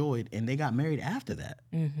enjoyed, and they got married after that.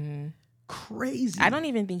 Crazy. I don't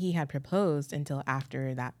even think he had proposed until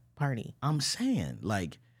after that party. I'm saying,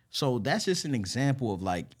 like, so that's just an example of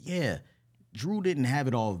like, yeah, Drew didn't have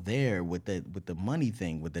it all there with the money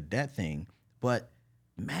thing, with the debt thing, but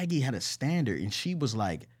Maggie had a standard, and she was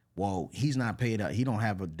like, "Well, he's not paid up. He don't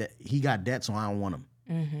have a debt. He got debt, so I don't want him."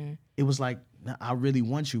 Mm-hmm. It was like, "Nah, I really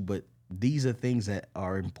want you, but these are things that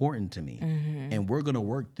are important to me, and we're gonna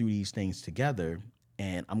work through these things together,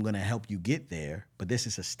 and I'm gonna help you get there. But this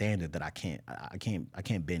is a standard that I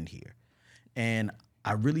can't bend here." And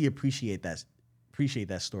I really appreciate that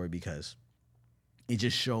story because it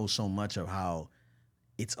just shows so much of how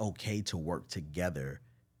it's okay to work together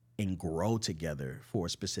and grow together for a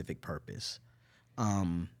specific purpose.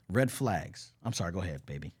 Red flags. I'm sorry. Go ahead,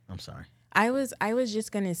 baby. I'm sorry. I was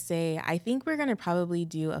just gonna say, I think we're gonna probably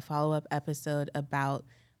do a follow-up episode about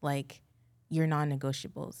like your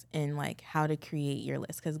non-negotiables and like how to create your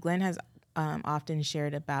list, because Glenn has often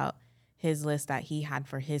shared about his list that he had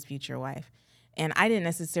for his future wife. And I didn't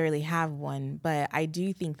necessarily have one, but I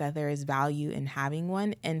do think that there is value in having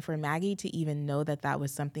one. And for Maggie to even know that that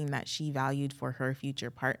was something that she valued for her future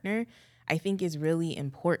partner, I think is really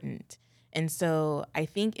important. And so I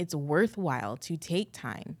think it's worthwhile to take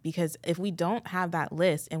time, because if we don't have that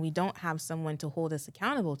list and we don't have someone to hold us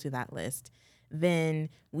accountable to that list, then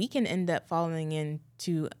we can end up falling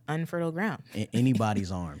into unfertile ground.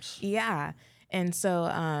 Anybody's arms. Yeah. And so,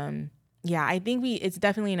 yeah, I think it's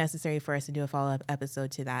definitely necessary for us to do a follow-up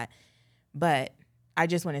episode to that. But I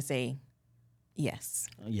just want to say, yes.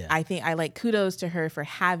 Yeah. I think I like kudos to her for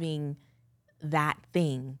having that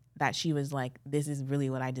thing that she was like, this is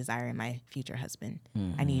really what I desire in my future husband.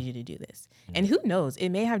 I need you to do this. And who knows, it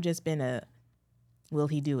may have just been a, will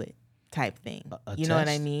he do it type thing. You know what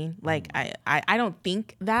I mean? Like, I don't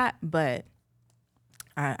think that, but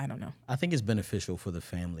I don't know. I think it's beneficial for the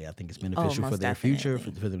family. I think it's beneficial for their future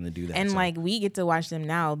for them to do that. And like, we get to watch them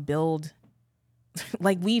now build,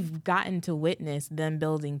 like we've gotten to witness them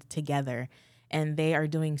building together, and they are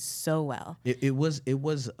doing so well. It was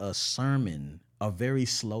a sermon, a very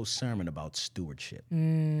slow sermon about stewardship.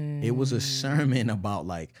 It was a sermon about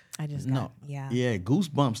like,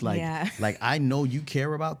 goosebumps. Like, like I know you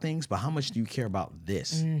care about things, but how much do you care about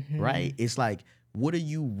this? Right? It's like, what are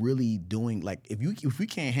you really doing? Like, if we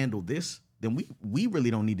can't handle this, then we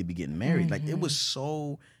really don't need to be getting married. Like, it was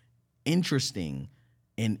so interesting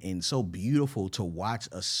and so beautiful to watch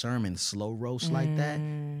a sermon slow roast like that,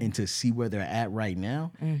 and to see where they're at right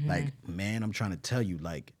now. Like, man, I'm trying to tell you,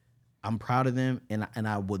 like, I'm proud of them, and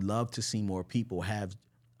I would love to see more people have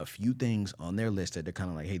a few things on their list that they're kind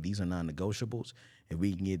of like, hey, these are non-negotiables. If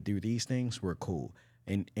we can get through these things, we're cool.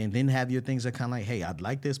 And then have your things that kind of like, hey, I'd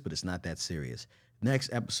like this, but it's not that serious.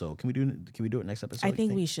 Next episode, can we do it next episode? I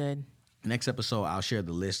think we should. Next episode, I'll share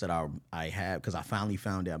the list that I have, because I finally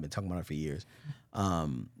found it. I've been talking about it for years.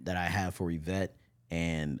 That I have for Yvette,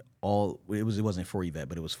 and it wasn't for Yvette,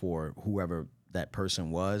 but it was for whoever that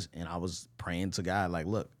person was. And I was praying to God, like,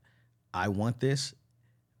 look, I want this,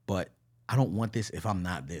 but I don't want this if I'm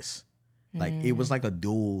not this. Like, it was like a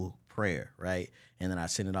dual prayer, right? And then I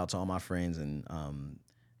sent it out to all my friends, and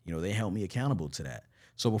they held me accountable to that.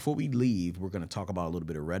 So before we leave, we're going to talk about a little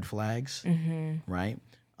bit of red flags, right?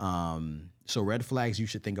 So red flags you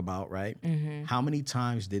should think about, right? How many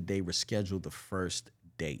times did they reschedule the first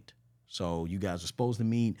date? So you guys were supposed to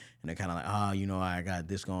meet, and they're kind of like, I got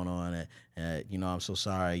this going on. I'm so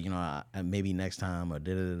sorry. Maybe next time, or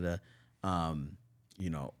da-da-da-da.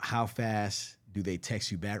 How fast do they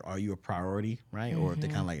text you back? Are you a priority, right? Or if they're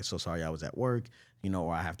kind of like, so sorry, I was at work,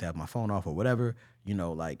 or I have to have my phone off or whatever, you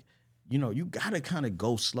got to kind of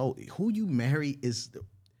go slow. Who you marry is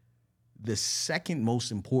the second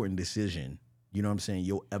most important decision, you know what I'm saying,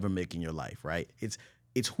 you'll ever make in your life, right?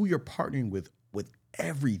 It's who you're partnering with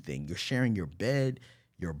everything. You're sharing your bed,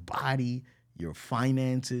 your body, your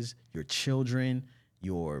finances, your children,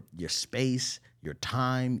 your space, your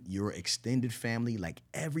time, your extended family. Like,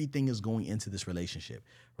 everything is going into this relationship,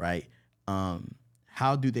 right?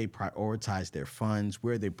 How do they prioritize their funds?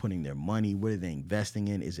 Where are they putting their money? What are they investing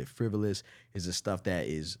in? Is it frivolous? Is it stuff that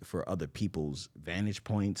is for other people's vantage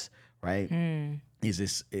points, right? Is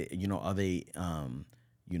this, are they,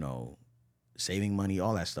 saving money,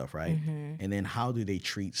 all that stuff, right? And then how do they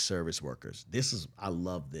treat service workers? I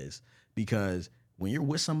love this, because when you're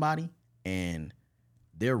with somebody and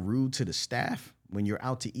they're rude to the staff when you're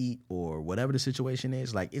out to eat or whatever the situation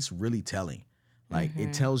is, like, it's really telling. Like,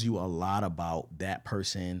 it tells you a lot about that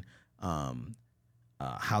person,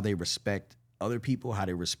 how they respect other people, how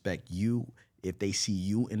they respect you. If they see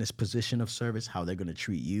you in this position of service, how they're going to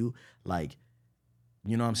treat you. Like,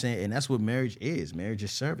 you know what I'm saying? And that's what marriage is. Marriage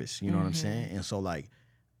is service. You know what I'm saying? And so, like,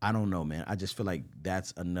 I don't know, man. I just feel like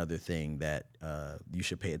that's another thing that you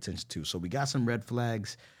should pay attention to. So we got some red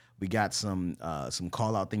flags. We got some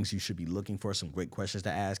call out things you should be looking for, some great questions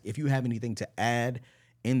to ask. If you have anything to add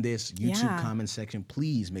in this YouTube comment section,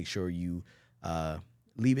 please make sure you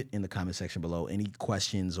leave it in the comment section below. Any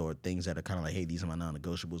questions or things that are kind of like, hey, these are my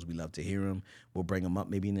non-negotiables. We love to hear them. We'll bring them up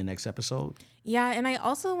maybe in the next episode. Yeah, and I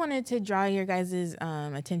also wanted to draw your guys'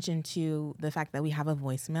 attention to the fact that we have a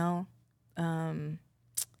voicemail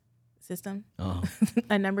system,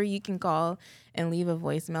 a number you can call and leave a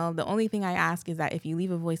voicemail. The only thing I ask is that if you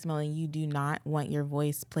leave a voicemail and you do not want your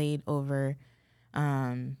voice played over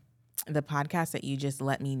the podcast, that you just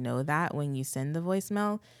let me know that when you send the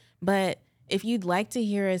voicemail. But if you'd like to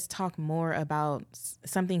hear us talk more about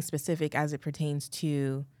something specific as it pertains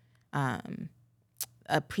to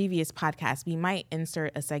a previous podcast, we might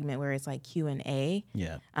insert a segment where it's like Q&A.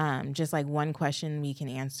 Yeah. Just like one question we can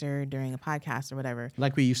answer during a podcast or whatever.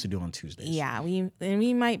 Like we used to do on Tuesdays. Yeah,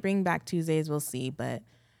 we might bring back Tuesdays, we'll see. But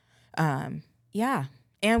yeah.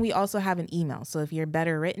 And we also have an email. So if you're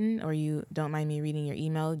better written or you don't mind me reading your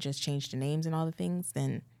email, just change the names and all the things,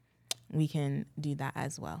 then we can do that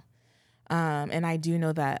as well. And I do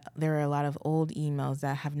know that there are a lot of old emails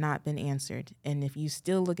that have not been answered. And if you're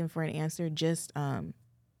still looking for an answer, just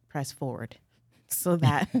press forward so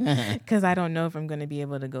that, because I don't know if I'm going to be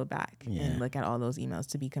able to go back and look at all those emails,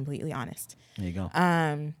 to be completely honest. There you go.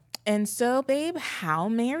 And so, babe, how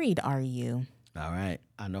married are you? All right.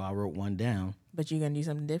 I know I wrote one down. But you're going to do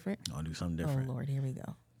something different? I'll do something different. Oh, Lord, here we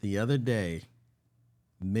go. The other day,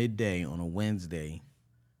 midday on a Wednesday,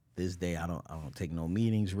 this day I don't take no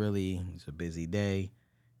meetings really. It's a busy day.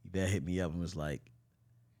 Yvette hit me up and was like,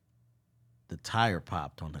 the tire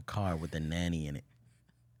popped on the car with the nanny in it.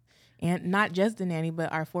 And not just the nanny,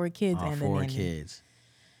 but our 4 kids Our and the 4 nanny. kids.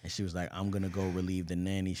 And she was like, I'm going to go relieve the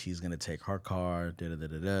nanny. She's going to take her car, but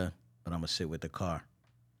I'm going to sit with the car.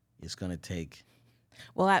 It's going to take...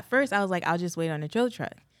 Well, at first I was like, I'll just wait on the tow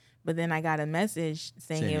truck. But then I got a message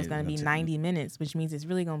saying it was going to be 90 minutes, which means it's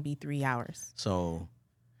really going to be 3 hours. So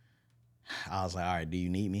I was like, all right, do you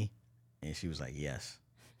need me? And she was like, yes.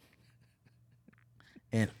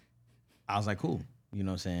 And I was like, cool. You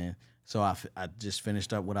know what I'm saying? So I just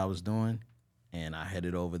finished up what I was doing, and I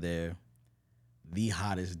headed over there. The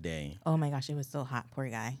hottest day. Oh, my gosh, it was so hot. Poor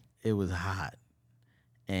guy. It was hot.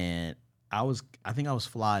 And I think I was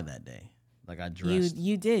fly that day. Like I dressed.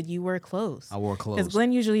 You did. You wore clothes. I wore clothes. Because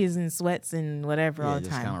Glenn usually is in sweats and whatever all the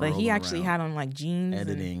just time. kinda But he rolling actually around. had on like jeans.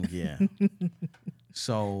 Editing, yeah.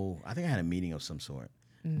 So I think I had a meeting of some sort.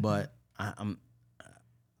 Mm-hmm. But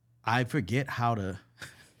I forget how to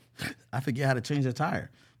change the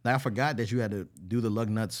tire. Like I forgot that you had to do the lug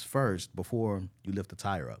nuts first before you lift the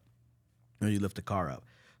tire up. Or you lift the car up.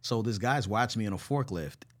 So this guy's watching me on a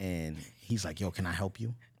forklift and he's like, yo, can I help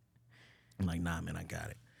you? I'm like, nah, man, I got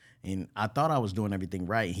it. And I thought I was doing everything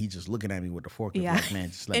right. He just looking at me with the forklift like, man,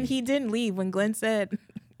 just let And me. he didn't leave when Glenn said,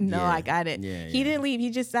 no, Yeah, I got it. yeah, He yeah. didn't leave. He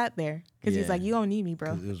just sat there because he's Yeah. like, you don't need me,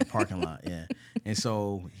 bro. 'Cause it was a parking lot, yeah. And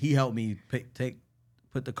so he helped me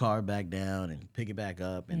put the car back down and pick it back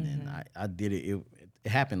up. And then I did it. It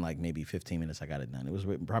happened like maybe 15 minutes I got it done. It was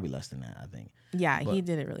probably less than that, I think. Yeah, But- he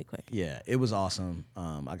did it really quick. Yeah, it was awesome.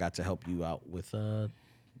 I got to help you out with,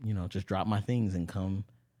 just drop my things and come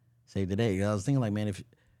save the day. I was thinking like, man, if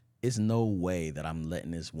it's no way that I'm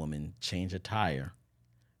letting this woman change a tire,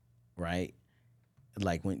 right?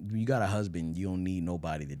 Like when you got a husband, you don't need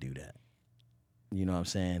nobody to do that. You know what I'm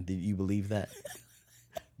saying? Did you believe that?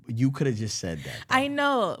 You could have just said that. though. I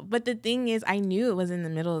know, but the thing is, I knew it was in the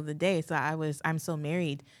middle of the day, so I'm so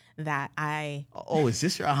married that I Oh, is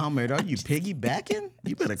this your how married? Are you piggybacking?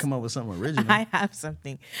 You better come up with something original. I have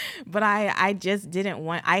something, but I just didn't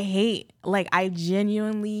want. I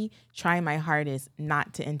genuinely try my hardest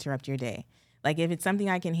not to interrupt your day. Like if it's something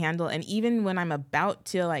I can handle, and even when I'm about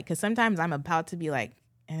to because sometimes I'm about to be like,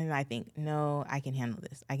 and then I think, no, I can handle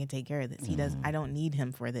this. I can take care of this. I don't need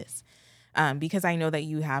him for this. Because I know that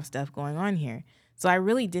you have stuff going on here. So I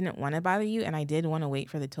really didn't want to bother you, and I did want to wait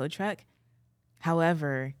for the tow truck.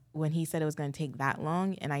 However, when he said it was going to take that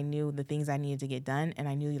long, and I knew the things I needed to get done, and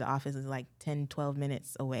I knew the office is like 10, 12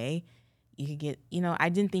 minutes away, you could get, I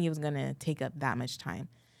didn't think it was going to take up that much time.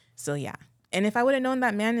 So yeah. And if I would have known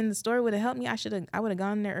that man in the store would have helped me, I would have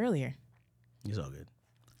gone there earlier. It's all good.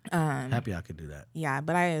 Happy I could do that. Yeah,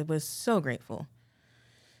 but I was so grateful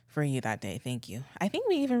for you that day. Thank you. I think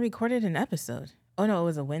we even recorded an episode. Oh no, it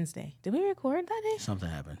was a Wednesday. Did we record that day? Something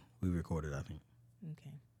happened. We recorded, I think.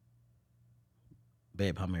 Okay.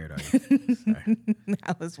 Babe, how married are you? Sorry.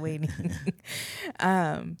 I was waiting.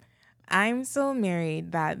 I'm so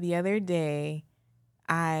married that the other day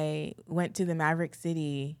I went to the Maverick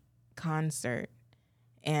City concert.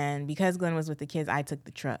 And because Glenn was with the kids, I took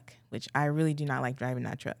the truck, which I really do not like driving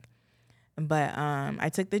that truck. But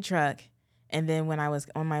I took the truck. And then when I was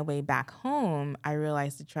on my way back home, I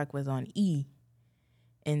realized the truck was on E.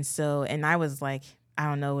 And I was like, I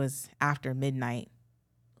don't know, it was after midnight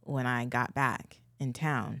when I got back in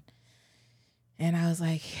town. And I was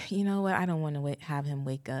like, you know what? I don't want to have him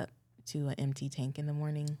wake up to an empty tank in the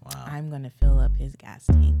morning. Wow. I'm going to fill up his gas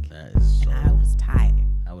tank. That is so. And I was tired.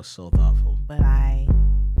 That was so thoughtful. But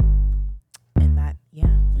yeah.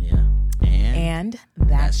 Yeah. And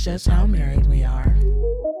that's just how married we are.